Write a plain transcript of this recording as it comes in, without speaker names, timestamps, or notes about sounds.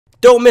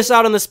Don't miss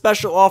out on the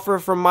special offer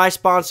from my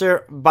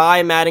sponsor,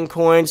 Buy Madden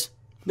Coins.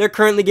 They're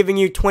currently giving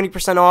you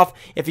 20% off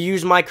if you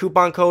use my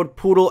coupon code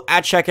Poodle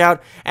at checkout,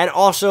 and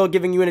also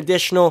giving you an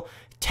additional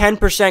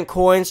 10%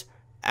 coins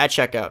at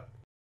checkout.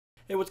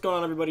 Hey, what's going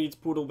on, everybody? It's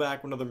Poodle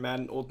back with another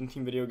Madden Ultimate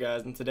Team video,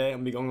 guys, and today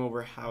I'm going to be going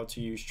over how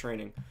to use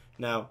training.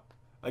 Now,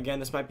 again,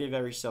 this might be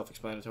very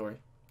self-explanatory.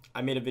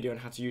 I made a video on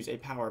how to use a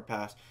power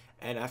pass,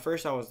 and at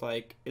first I was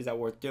like, is that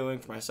worth doing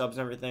for my subs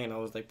and everything? And I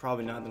was like,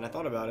 probably not. Then I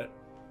thought about it,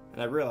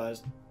 and I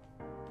realized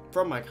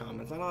from my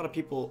comments, not a lot of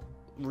people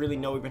really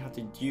know even how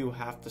to do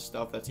half the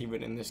stuff that's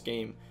even in this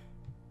game.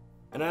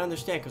 And I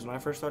understand, because when I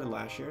first started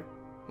last year,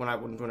 when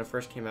it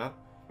first came out,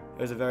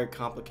 it was a very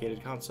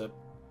complicated concept.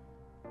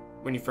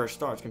 When you first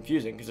start, it's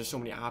confusing because there's so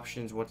many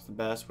options. What's the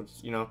best?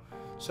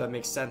 So that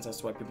makes sense as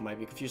to why people might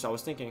be confused. I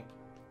was thinking,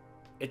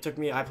 it took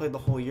me, I played the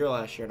whole year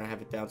last year and I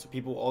have it down. So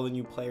people, all the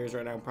new players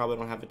right now probably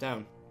don't have it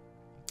down.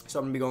 So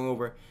I'm gonna be going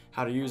over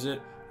how to use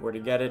it, where to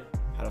get it,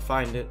 how to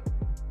find it,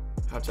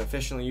 how to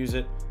efficiently use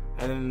it.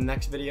 And then in the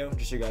next video,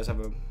 just so you guys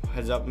have a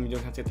heads up, I'm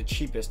doing how to get the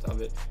cheapest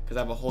of it, because I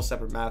have a whole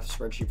separate math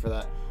spreadsheet for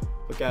that.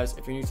 But guys,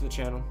 if you're new to the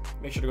channel,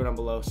 make sure to go down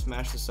below,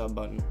 smash the sub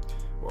button.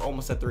 We're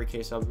almost at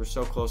 3K subs. We're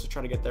so close to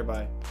try to get there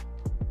by,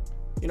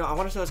 I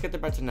want to say let's get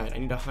there by tonight. I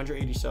need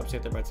 180 subs to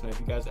get there by tonight. If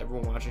you guys,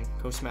 everyone watching,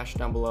 go smash it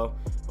down below.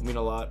 It'll mean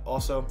a lot.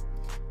 Also,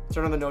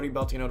 turn on the noti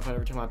bell to get notified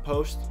every time I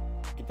post.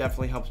 It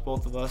definitely helps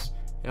both of us.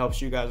 It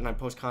helps you guys when I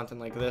post content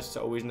like this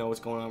to always know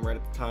what's going on right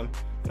at the time.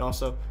 And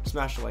also,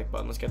 smash the like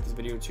button. Let's get this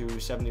video to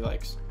 70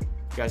 likes.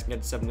 If you guys can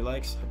get to 70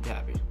 likes, I'd be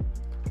happy.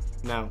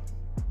 Now,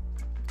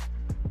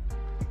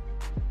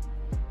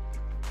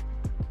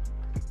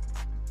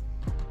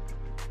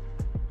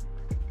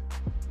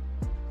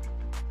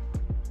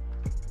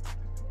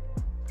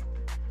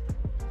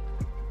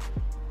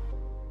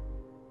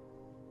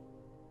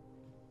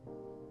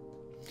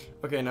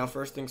 okay, now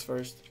first things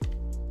first,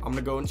 I'm going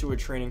to go into a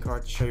training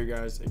card to show you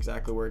guys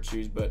exactly where it's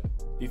used. But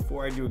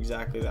before I do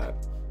exactly that,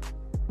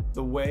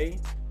 the way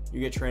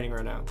you get training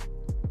right now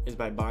is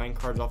by buying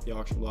cards off the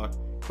auction block,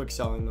 quick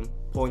selling them,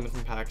 pulling them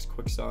from packs,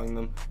 quick selling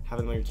them,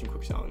 having them on your team,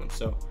 quick selling them.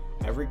 So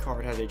every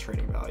card has a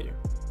training value.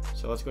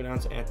 So let's go down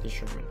to Anthony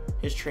Sherman.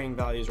 His training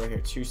value is right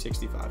here,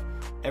 265.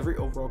 Every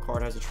overall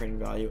card has a training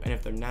value, and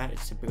if they're not,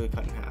 it's typically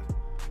cut in half.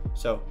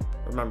 So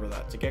remember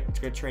that. To get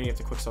training, you have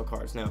to quick sell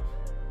cards. Now,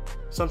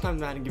 sometimes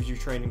Madden gives you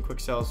training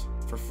quick sells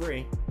for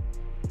free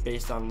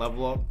based on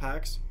level up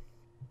packs,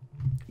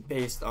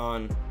 based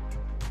on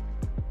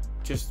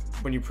just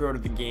when you pre-order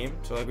the game.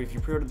 So like if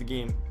you pre-order the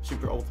game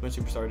Super Ultimate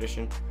Superstar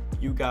Edition,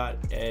 you got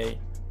a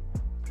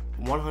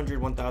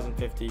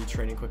 1050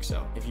 training quick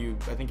sell. I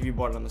think if you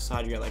bought it on the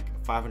side, you got like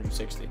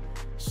 560.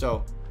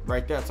 So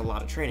right there, that's a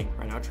lot of training.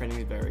 Right now, training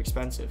is very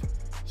expensive.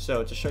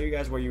 So to show you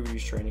guys where you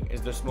use training,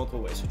 there's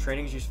multiple ways. So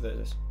training is used for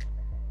this.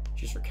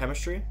 It's used for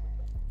chemistry.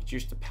 It's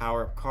used to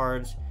power up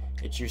cards.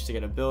 It's used to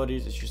get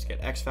abilities. It's used to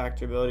get X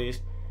Factor abilities.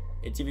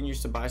 It's even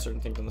used to buy certain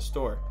things in the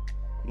store.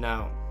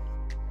 Now,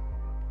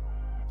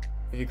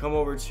 if you come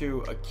over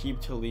to a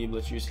keep to leave,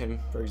 let's use him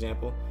for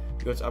example,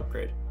 you go to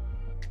upgrade.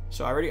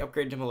 So I already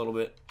upgraded him a little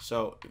bit.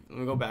 So let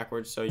me go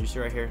backwards. So you see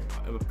right here,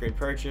 upgrade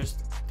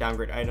purchased,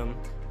 downgrade item,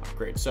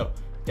 upgrade. So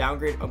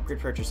downgrade, upgrade,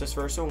 purchase. This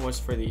first one was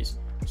for these.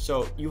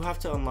 So you have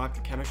to unlock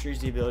the chemistries,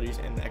 the abilities,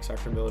 and the X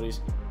Factor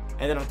abilities,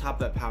 and then on top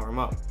of that, power them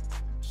up.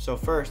 So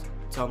first,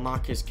 to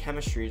unlock his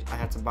chemistries, I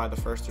had to buy the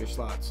first 3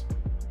 slots.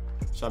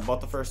 So I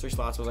bought the first 3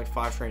 slots. It was like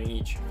 5 training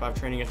each. 5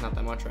 training is not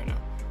that much right now.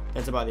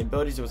 Then to buy the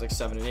abilities, it was like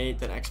 7 and 8.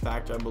 Then X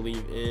Factor, I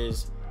believe,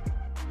 is,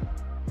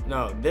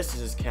 no, this is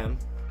his chem.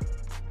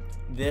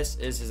 This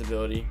is his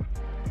ability,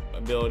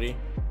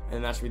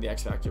 and that's really the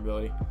X Factor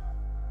ability.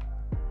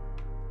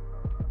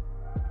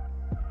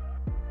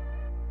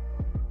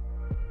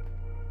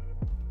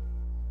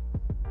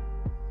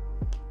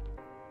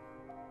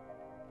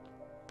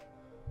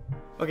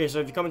 Okay, so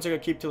if you come into a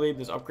keep to leave,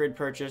 there's upgrade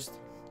purchased,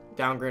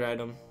 downgrade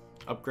item,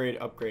 upgrade,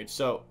 upgrade.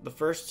 So the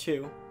first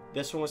 2,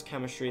 this one was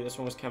chemistry, this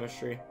one was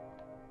chemistry,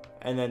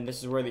 and then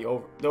this is where the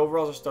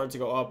overalls are starting to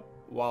go up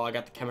while I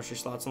got the chemistry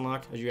slots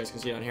unlocked. As you guys can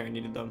see on here, I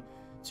needed them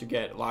to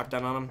get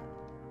lockdown on them.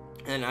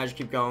 And as you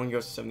keep going, it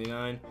goes to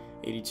 79,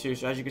 82.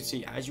 So as you can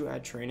see, as you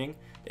add training,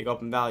 they go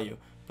up in value.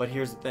 But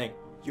here's the thing,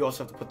 you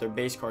also have to put their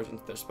base cards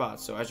into their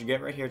spots. So as you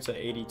get right here to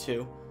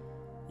 82,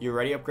 you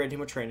already upgraded him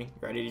with training,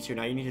 you're at 82,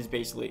 now you need his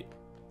base elite.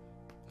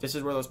 This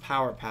is where those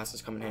power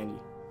passes come in handy.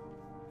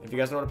 If you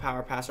guys know what a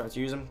power pass or how to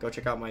use them, go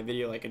check out my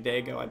video like a day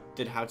ago. I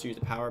did how to use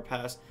a power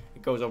pass.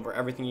 It goes over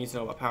everything you need to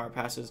know about power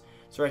passes.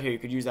 So right here, you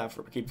could use that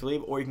for keep to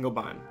leave, or you can go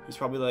buy him. He's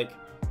probably like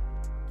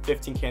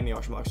 15K in the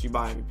auction block, so you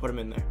buy him, you put him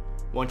in there.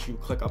 Once you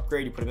click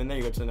upgrade, you put him in there,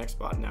 you go to the next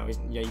spot. Now you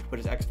can put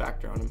his X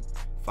Factor on him.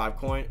 5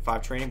 coin,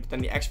 5 training, but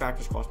then the X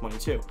Factors cost money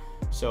too.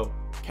 So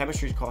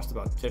chemistries cost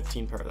about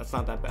 15 per. That's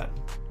not that bad.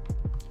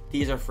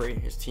 These are free,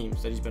 his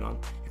teams that he's been on.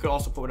 You could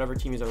also put whatever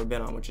team he's ever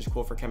been on, which is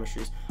cool for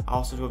chemistries. I'll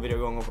also do a video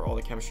going over all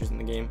the chemistries in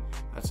the game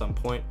at some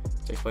point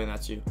to explain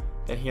that to you.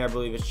 Then here I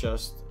believe it's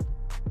just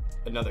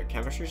another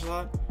chemistry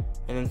slot.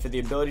 And then for the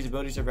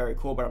abilities are very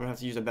cool, but I'm gonna have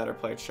to use a better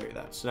player to show you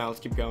that. So now let's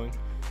keep going.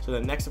 So the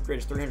next upgrade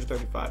is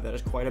 335. That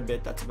is quite a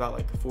bit. That's about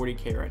like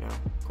 40k right now,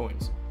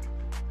 coins.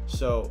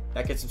 So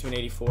that gets into an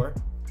 84.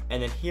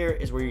 And then here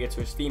is where you get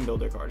to a Steam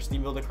Builder card. A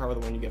Steam Builder card are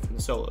the one you get from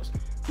the solos.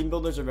 Steam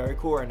Builders are very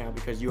cool right now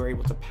because you are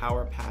able to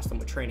power past them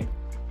with training.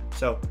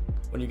 So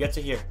when you get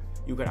to here,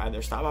 you can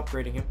either stop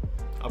upgrading him,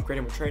 upgrade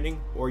him with training,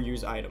 or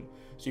use item.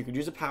 So you could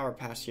use a power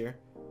pass here,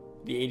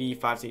 the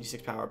 85 to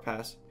 86 power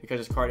pass, because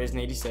this card is an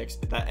 86.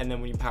 And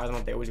then when you power them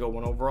up, they always go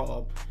 1 overall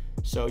up.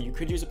 So you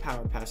could use a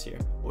power pass here,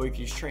 or you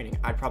could use training.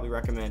 I'd probably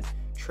recommend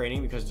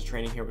training because the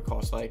training here would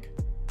cost like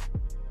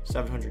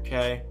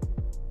 700k.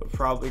 Would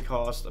probably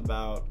cost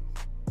about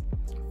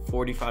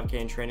 45k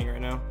in training right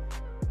now,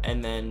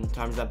 and then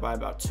times that by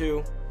about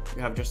 2,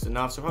 you have just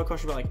enough. So it'll probably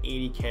cost you about like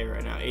 80k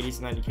right now, 80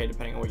 to 90k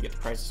depending on what you get the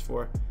prices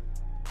for.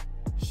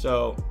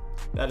 So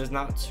that is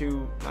not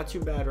too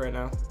bad right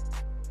now.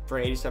 For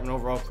an 87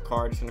 overall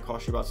card, it's going to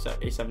cost you about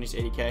 70 to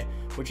 80k,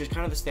 which is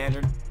kind of the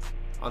standard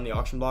on the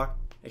auction block,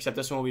 except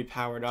this one will be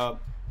powered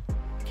up,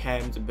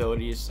 chems,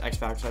 abilities, X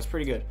Factor. So that's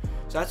pretty good.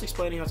 So that's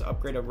explaining how to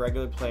upgrade a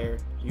regular player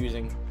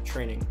using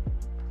training.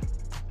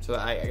 So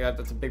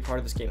that's a big part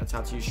of this game. That's how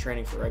to use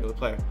training for a regular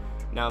player.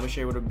 Now let me show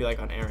you what it would be like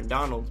on Aaron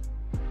Donald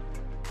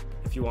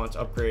if you want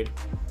to upgrade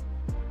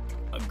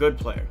a good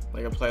player,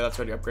 like a player that's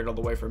already upgraded all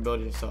the way for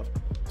ability and stuff.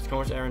 Let's go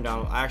over to Aaron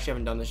Donald. I actually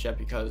haven't done this yet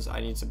because I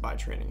need to buy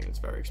training and it's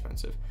very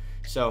expensive.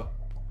 So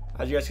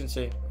as you guys can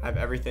see, I have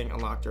everything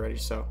unlocked already.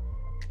 So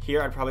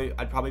here I'd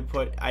probably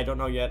put, I don't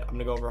know yet, I'm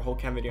gonna go over a whole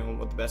chem video on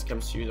what the best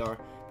chems to use are,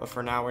 but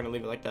for now we're gonna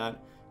leave it like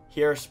that.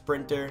 Here,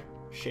 sprinter,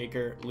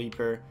 shaker,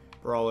 leaper,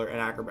 brawler, and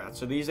acrobat.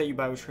 So these that you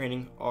buy with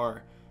training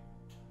are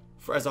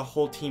for as a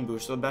whole team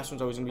boost. So the best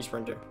one's always gonna be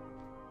sprinter.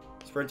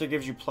 Sprinter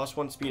gives you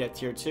 +1 speed at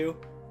tier 2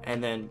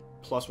 and then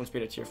 +1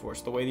 speed at tier 4.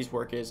 So the way these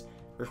work is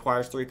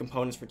requires 3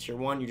 components for tier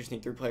 1. You just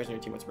need 3 players in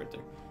your team with sprinter.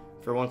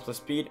 For 1 plus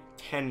speed,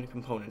 10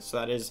 components. So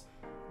that is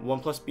 1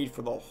 plus speed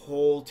for the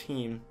whole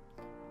team,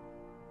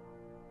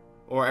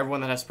 or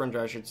everyone that has sprinter,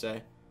 I should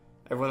say.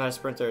 Everyone that has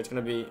sprinter, it's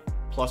gonna be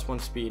 +1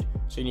 speed.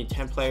 So you need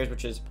 10 players,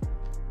 which is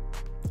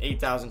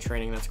 8,000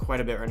 training. That's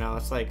quite a bit right now.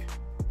 That's like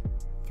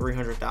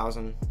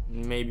 300,000,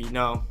 maybe.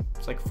 No,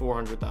 it's like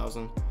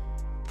 400,000.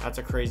 That's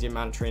a crazy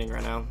amount of training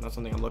right now. That's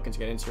something I'm looking to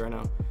get into right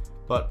now.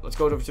 But let's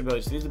go over to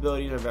abilities. These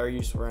abilities are very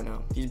useful right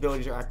now. These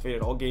abilities are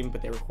activated all game,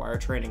 but they require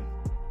training.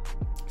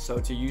 So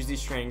to use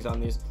these trainings on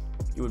these,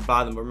 you would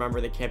buy them. But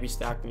remember, they can't be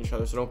stacked on each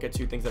other, so don't get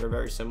 2 things that are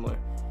very similar.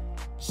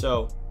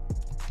 So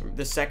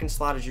the second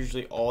slot is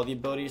usually all the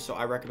abilities, so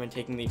I recommend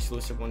taking the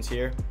exclusive ones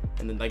here,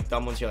 and then like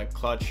dumb ones here like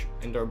clutch,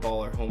 indoor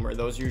ball, or homer.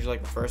 Those are usually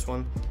like the first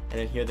one, and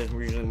then here there's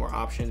usually more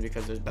options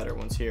because there's better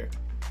ones here.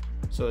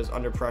 So there's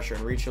under pressure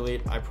and reach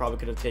elite. I probably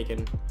could have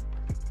taken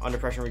under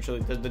pressure and reach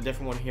elite. The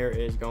different one here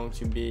is going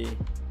to be,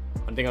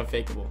 I think,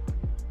 unfakeable.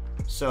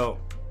 So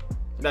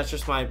that's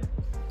just my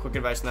quick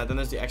advice on that. Then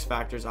there's the X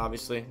factors.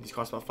 Obviously these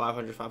cost about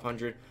 500,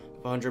 500,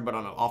 500, but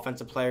on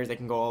offensive players they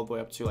can go all the way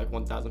up to like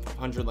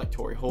 1,500, like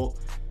Torry, Holt.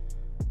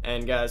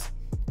 And guys,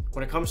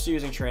 when it comes to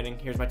using training,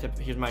 here's my tip,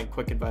 here's my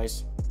quick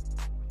advice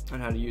on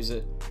how to use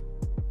it.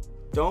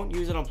 Don't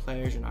use it on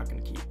players you're not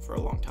going to keep for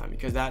a long time,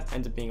 because that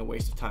ends up being a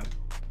waste of time.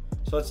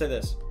 So let's say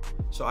this.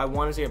 So I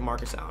wanted to get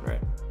Marcus Allen,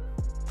 right?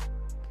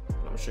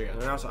 I'm going to show you guys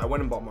right now. So I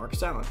went and bought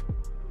Marcus Allen.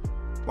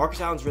 Marcus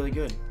Allen's really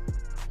good.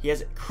 He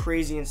has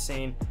crazy,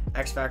 insane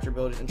X Factor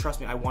abilities, and trust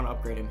me, I want to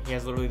upgrade him. He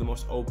has literally the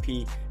most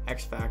OP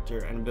X Factor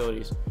and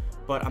abilities,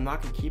 but I'm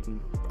not going to keep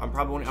him. I'll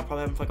probably have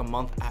him for like a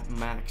month at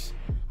max.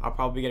 I'll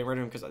probably be getting rid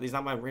of him because he's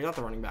not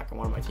the running back I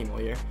want on my team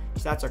all year.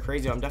 His stats are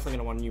crazy. I'm definitely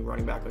going to want a new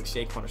running back like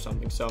Saquon or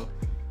something. So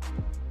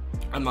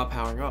I'm not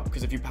powering him up,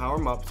 because if you power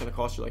him up, it's going to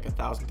cost you like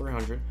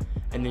 1,300,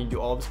 and then you do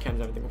all of his chems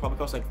and everything. It'll probably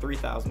cost like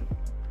 3,000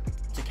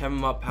 to chem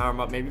him up, power him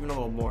up, maybe even a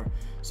little more.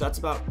 So that's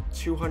about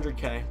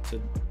 200k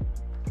to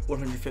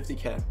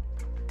 150k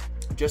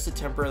just to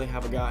temporarily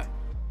have a guy.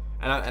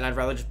 And I'd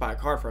rather just buy a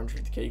card for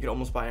 150k. You could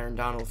almost buy Aaron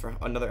Donald for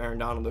another Aaron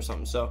Donald or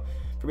something. So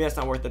for me, that's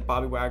not worth it.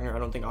 Bobby Wagner, I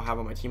don't think I'll have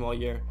on my team all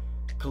year.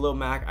 Khalil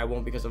Mack, I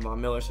won't because of Von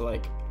Miller. So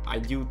like, I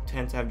do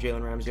tend to have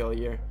Jalen Ramsey all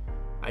year.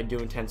 I do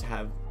intend to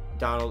have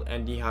Donald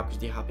and D-Hop, because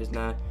D-Hop is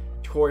not.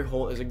 Torry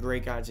Holt is a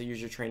great guy to use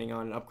your training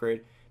on and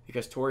upgrade,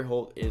 because Torry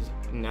Holt is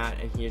Nat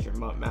and he is your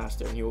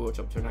master, and he will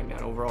go up to a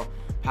 99 overall.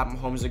 Pat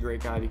Mahomes is a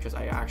great guy because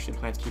I actually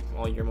plan to keep him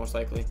all year, most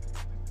likely.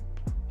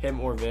 Him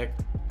or Vic.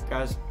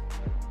 Guys,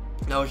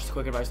 that was just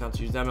quick advice not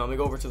to use them. Now let me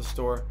go over to the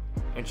store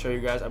and show you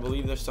guys. I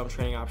believe there's some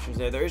training options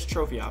there. There is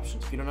trophy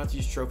options. If you don't know how to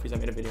use trophies, I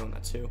made a video on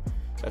that too.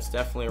 So that's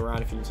definitely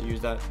around if you need to use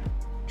that.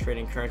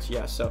 Trading currency,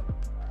 yes. So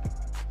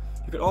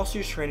you could also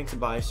use training to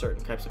buy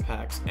certain types of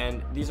packs,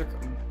 and these are,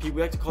 we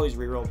like to call these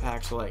reroll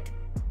packs. So like,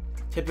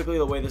 typically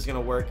the way this is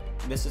gonna work,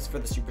 this is for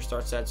the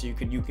superstar set. So you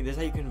can this is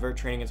how you convert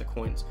training into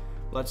coins.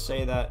 Let's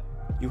say that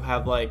you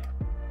have like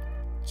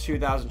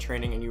 2,000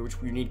 training and you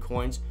need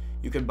coins.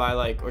 You could buy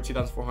like, or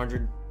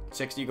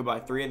 2,460. You could buy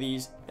 3 of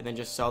these and then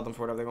just sell them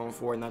for whatever they're going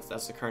for, and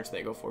that's the currency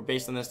they go for.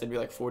 Based on this, they'd be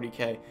like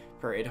 40k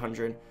per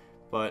 800.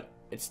 But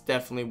it's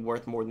definitely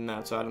worth more than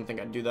that, so I don't think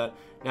I'd do that.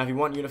 Now, if you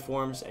want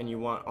uniforms and you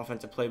want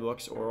offensive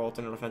playbooks or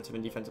alternate offensive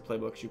and defensive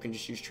playbooks, you can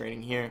just use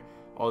training here,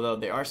 although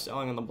they are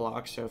selling on the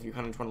block, so if you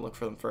kind of want to look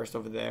for them first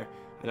over there,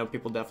 I know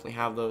people definitely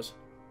have those.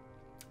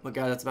 But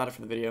guys, that's about it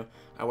for the video.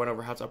 I went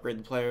over how to upgrade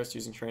the players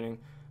using training.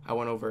 I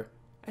went over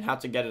and how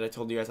to get it. I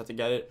told you guys how to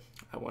get it.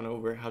 I went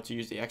over how to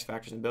use the X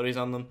factors and abilities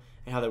on them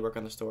and how they work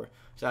on the store.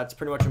 So that's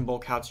pretty much in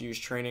bulk how to use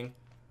training.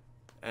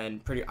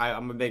 And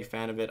I'm a big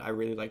fan of it. I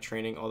really like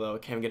training, although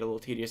it can get a little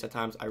tedious at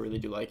times. I really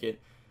do like it.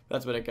 But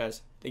that's about it,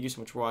 guys. Thank you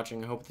so much for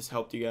watching. I hope this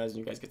helped you guys and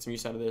you guys get some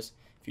use out of this.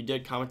 If you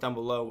did, comment down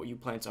below what you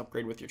plan to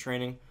upgrade with your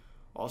training.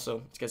 Also,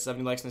 let's get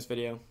 70 likes in this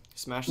video.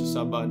 Smash the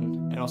sub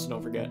button, and also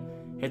don't forget,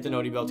 hit the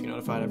noti bell to get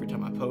notified every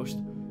time I post.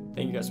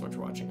 Thank you guys so much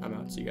for watching. I'm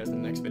out. See you guys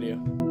in the next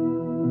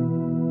video.